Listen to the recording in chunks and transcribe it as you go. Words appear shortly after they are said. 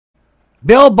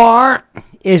Bill Barr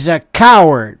is a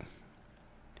coward,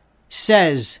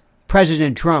 says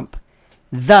President Trump.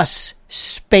 Thus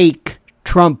spake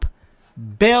Trump.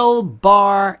 Bill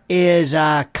Barr is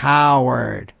a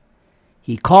coward.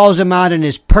 He calls him out in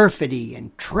his perfidy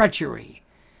and treachery.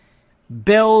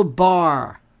 Bill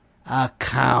Barr, a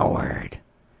coward.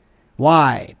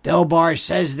 Why? Bill Barr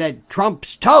says that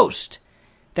Trump's toast.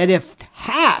 That if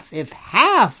half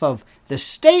of the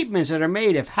statements that are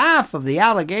made, if half of the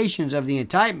allegations of the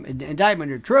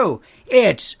indictment are true,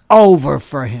 it's over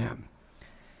for him.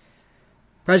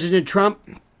 President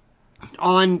Trump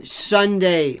on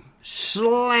Sunday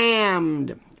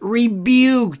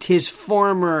rebuked his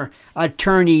former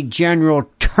Attorney General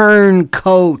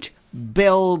turncoat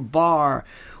Bill Barr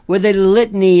with a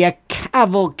litany, a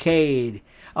cavalcade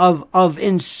of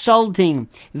insulting,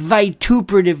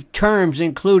 vituperative terms,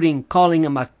 including calling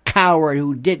him a coward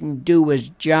who didn't do his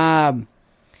job.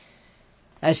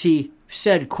 As he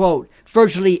said, quote,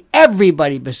 virtually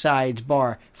everybody besides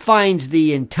Barr finds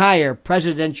the entire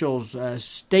presidential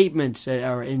statements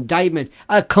or indictment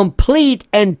a complete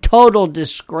and total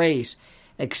disgrace,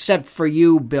 except for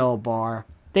you, Bill Barr.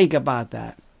 Think about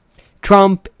that.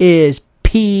 Trump is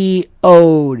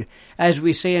P.O.'d, as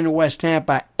we say in West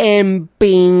Tampa,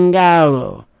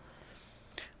 empingado.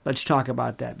 Let's talk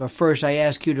about that. But first, I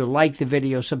ask you to like the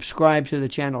video, subscribe to the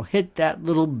channel, hit that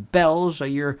little bell so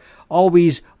you're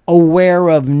always aware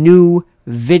of new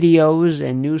videos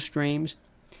and new streams.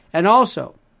 And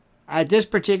also, at this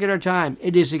particular time,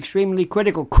 it is extremely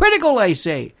critical, I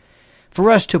say,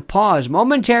 for us to pause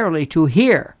momentarily to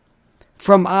hear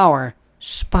from our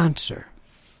sponsor.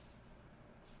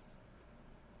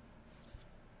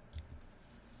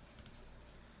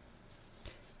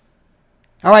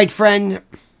 All right, friend.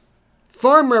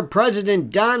 Former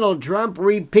President Donald Trump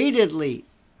repeatedly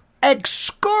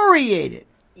excoriated,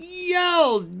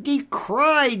 yelled,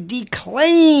 decried,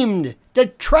 declaimed the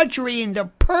treachery and the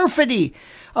perfidy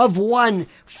of one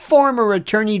former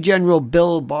Attorney General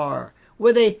Bill Barr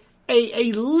with a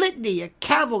litany, a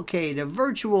cavalcade, a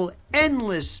virtual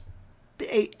endless,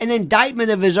 an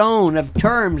indictment of his own of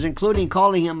terms, including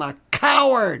calling him a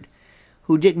coward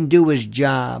who didn't do his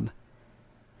job.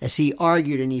 As he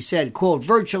argued and he said, quote,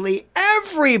 virtually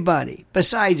everybody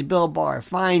besides Bill Barr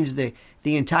finds the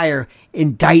entire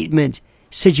indictment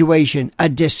situation a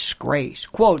disgrace.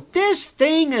 Quote, this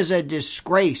thing is a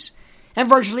disgrace. And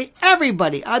virtually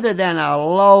everybody other than a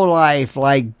lowlife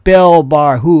like Bill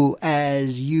Barr, who,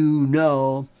 as you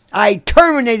know, I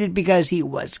terminated because he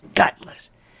was gutless.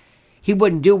 He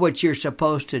wouldn't do what you're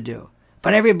supposed to do.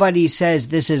 But everybody says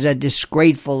this is a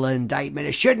disgraceful indictment.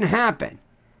 It shouldn't happen.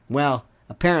 Well,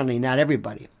 apparently not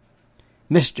everybody.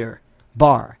 Mr.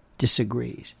 Barr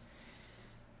disagrees.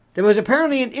 There was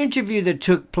apparently an interview that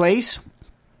took place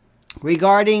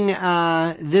regarding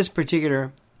this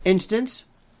particular instance,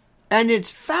 and it's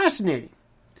fascinating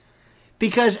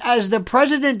because as the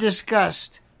president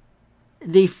discussed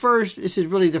this is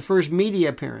really the first media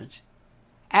appearance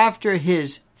after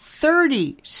his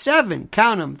 37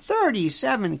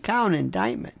 count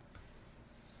indictment,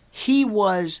 he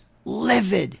was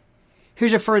livid.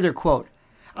 Here's a further quote.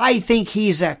 I think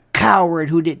he's a coward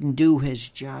who didn't do his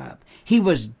job. He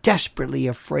was desperately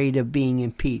afraid of being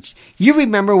impeached. You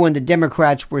remember when the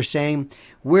Democrats were saying,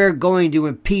 we're going to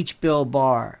impeach Bill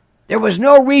Barr. There was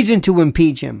no reason to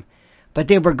impeach him, but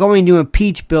they were going to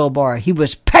impeach Bill Barr. He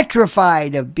was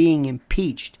petrified of being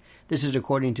impeached. This is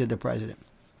according to the president.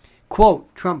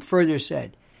 Quote, Trump further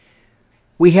said,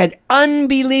 we had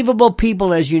unbelievable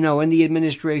people, as you know, in the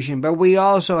administration, but we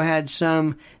also had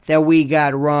some that we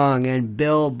got wrong, and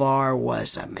Bill Barr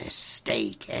was a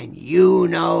mistake. And you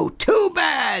know, too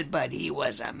bad, but he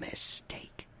was a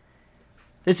mistake.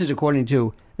 This is a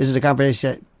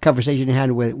conversation he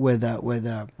had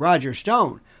with Roger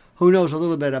Stone, who knows a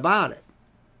little bit about it.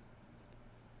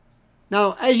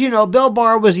 Now, as you know, Bill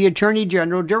Barr was the Attorney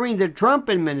General during the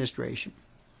Trump administration,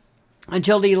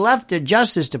 until he left the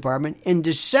Justice Department in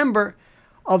December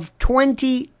of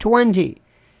 2020,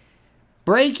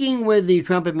 breaking with the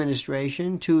Trump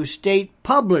administration to state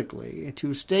publicly,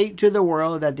 to state to the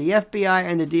world that the FBI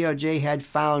and the DOJ had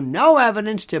found no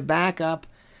evidence to back up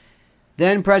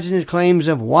then-President's claims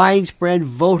of widespread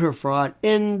voter fraud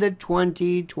in the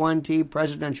 2020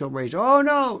 presidential race. Oh,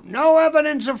 no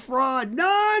evidence of fraud.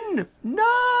 None.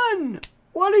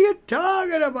 What are you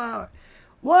talking about?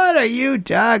 What are you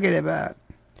talking about?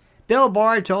 Bill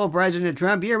Barr told President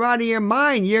Trump, you're out of your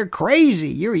mind. You're crazy.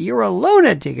 You're a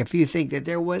lunatic if you think that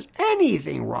there was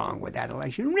anything wrong with that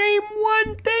election. Name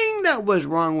one thing that was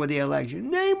wrong with the election.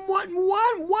 Name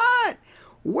what?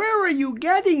 Where are you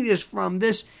getting this from?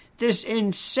 This this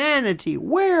insanity.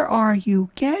 Where are you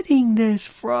getting this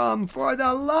from, for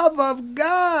the love of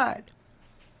God?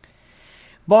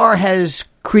 Barr has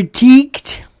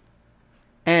critiqued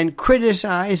and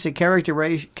criticized the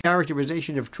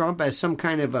characterization of Trump as some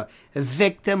kind of a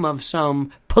victim of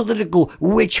some political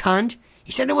witch hunt.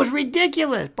 He said it was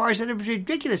ridiculous. Barr said it was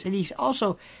ridiculous. And he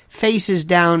also faces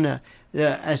down,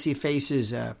 as he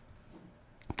faces the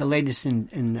latest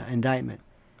indictment.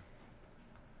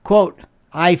 Quote,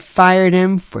 I fired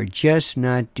him for just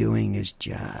not doing his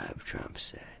job, Trump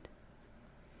said.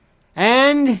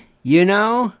 And,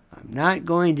 I'm not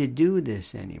going to do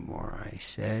this anymore, I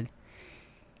said.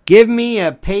 Give me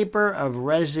a paper of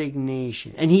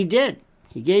resignation. And he did.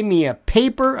 He gave me a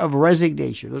paper of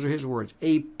resignation. Those are his words.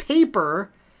 A paper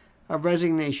of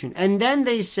resignation. And then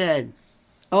they said,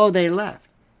 they left.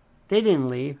 They didn't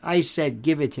leave. I said,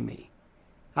 give it to me.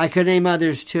 I could name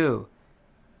others too.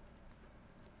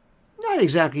 Not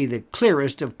exactly the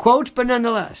clearest of quotes, but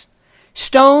nonetheless.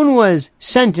 Stone was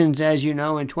sentenced, as you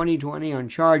know, in 2020 on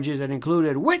charges that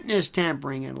included witness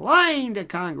tampering and lying to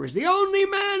Congress. The only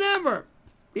man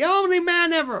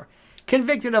ever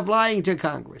convicted of lying to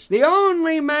Congress. The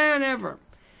only man ever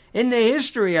in the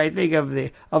history, I think, of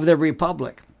the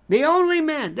Republic. The only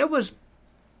man.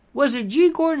 Was it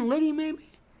G. Gordon Liddy, maybe?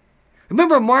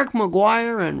 Remember Mark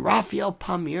McGuire and Rafael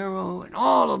Palmeiro and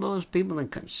all of those people in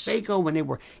Conseco when they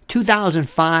were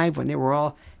 2005, when they were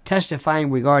all testifying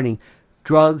regarding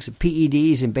drugs,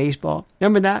 PEDs in baseball?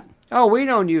 Remember that? Oh, we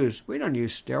don't use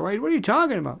steroids. What are you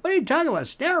talking about? What are you talking about?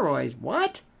 Steroids?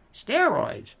 What?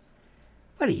 Steroids?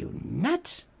 What are you,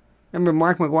 nuts? Remember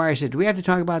Mark McGuire said, do we have to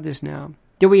talk about this now?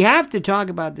 Do we have to talk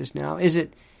about this now? Is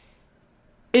it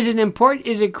important?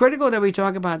 Is it critical that we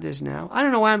talk about this now? I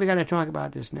don't know why we got to talk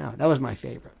about this now. That was my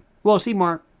favorite. Well, see,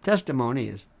 Mark, testimony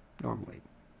is normally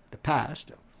the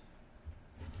past.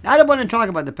 I don't want to talk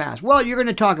about the past. Well, you're going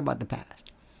to talk about the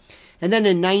past. And then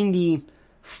in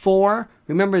 94,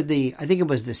 remember I think it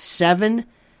was the 7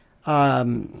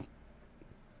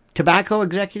 tobacco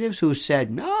executives who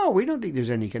said, no, we don't think there's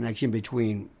any connection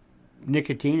between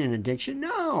nicotine and addiction.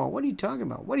 No, what are you talking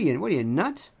about? What are you,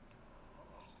 nuts?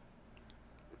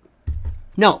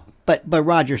 No, but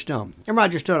Roger Stone. And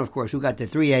Roger Stone, of course, who got the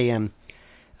 3 a.m.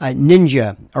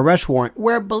 ninja arrest warrant,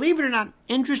 where, believe it or not,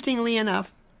 interestingly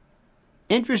enough,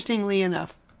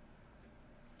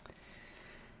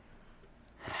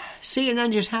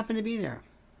 CNN just happened to be there.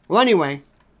 Well, anyway,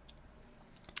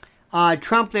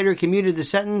 Trump later commuted the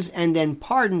sentence and then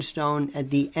pardoned Stone at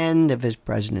the end of his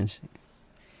presidency.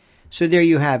 So there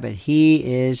you have it. He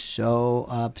is so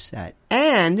upset.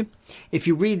 And if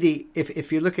you read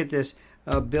if you look at this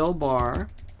Bill Barr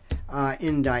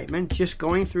indictment, just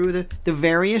going through the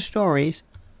various stories.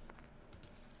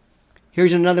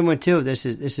 Here's another one too. This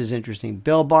is interesting.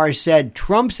 Bill Barr said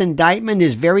Trump's indictment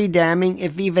is very damning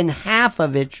if even half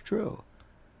of it's true.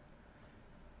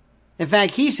 In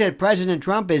fact, he said President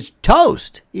Trump is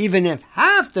toast even if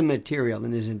half the material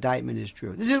in his indictment is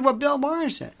true. This is what Bill Barr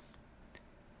said.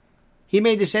 He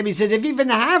made the statement. He says if even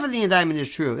half of the indictment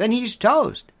is true, then he's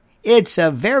toast. It's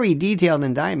a very detailed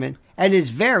indictment, and it's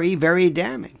very, very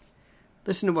damning.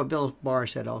 Listen to what Bill Barr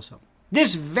said also.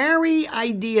 This very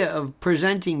idea of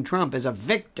presenting Trump as a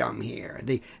victim here,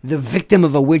 the victim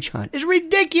of a witch hunt, is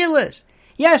ridiculous.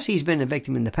 Yes, he's been a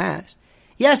victim in the past.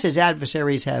 Yes, his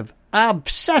adversaries have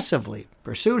obsessively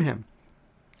pursued him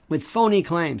with phony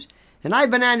claims, and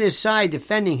I've been on his side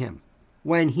defending him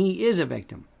when he is a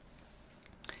victim.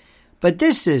 But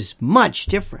this is much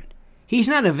different. He's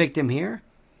not a victim here.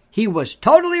 He was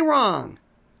totally wrong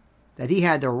that he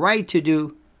had the right to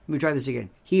do. Let me try this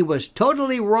again. He was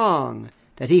totally wrong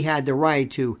that he had the right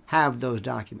to have those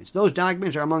documents. Those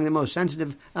documents are among the most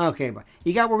sensitive. Okay, but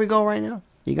you got where we go right now?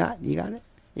 You got it?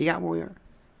 You got where we are?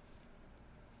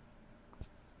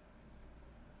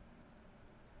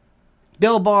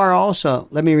 Bill Barr also,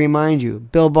 let me remind you,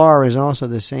 Bill Barr is also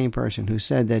the same person who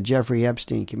said that Jeffrey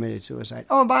Epstein committed suicide.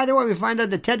 Oh, and by the way, we find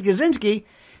out that Ted Kaczynski,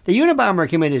 the Unabomber,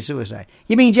 committed suicide.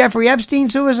 You mean Jeffrey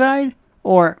Epstein suicide?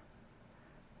 Or,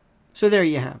 so there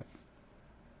you have it.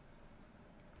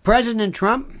 President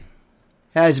Trump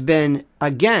has been,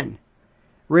 again,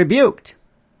 rebuked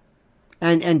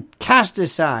and cast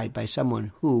aside by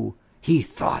someone who he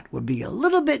thought would be a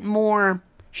little bit more,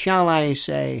 shall I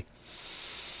say,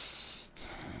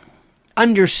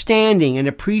 understanding and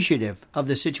appreciative of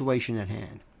the situation at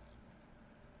hand.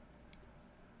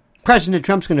 President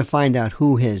Trump's going to find out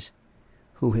who his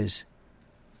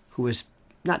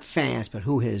not fans, but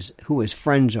who his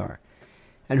friends are,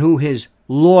 and who his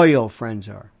loyal friends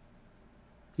are.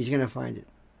 He's going to find it,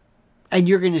 and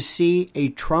you're going to see a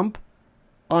Trump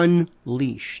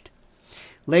unleashed.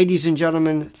 Ladies and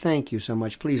gentlemen, thank you so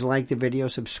much. Please like the video,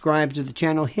 subscribe to the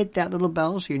channel, hit that little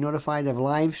bell so you're notified of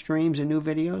live streams and new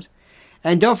videos.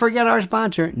 And don't forget our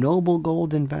sponsor, Noble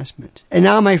Gold Investment. And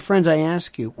now, my friends, I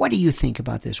ask you, what do you think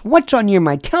about this? What's on your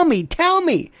mind? Tell me.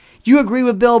 Do you agree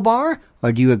with Bill Barr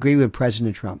or do you agree with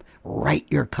President Trump? Write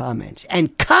your comments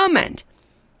and comment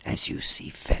as you see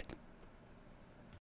fit.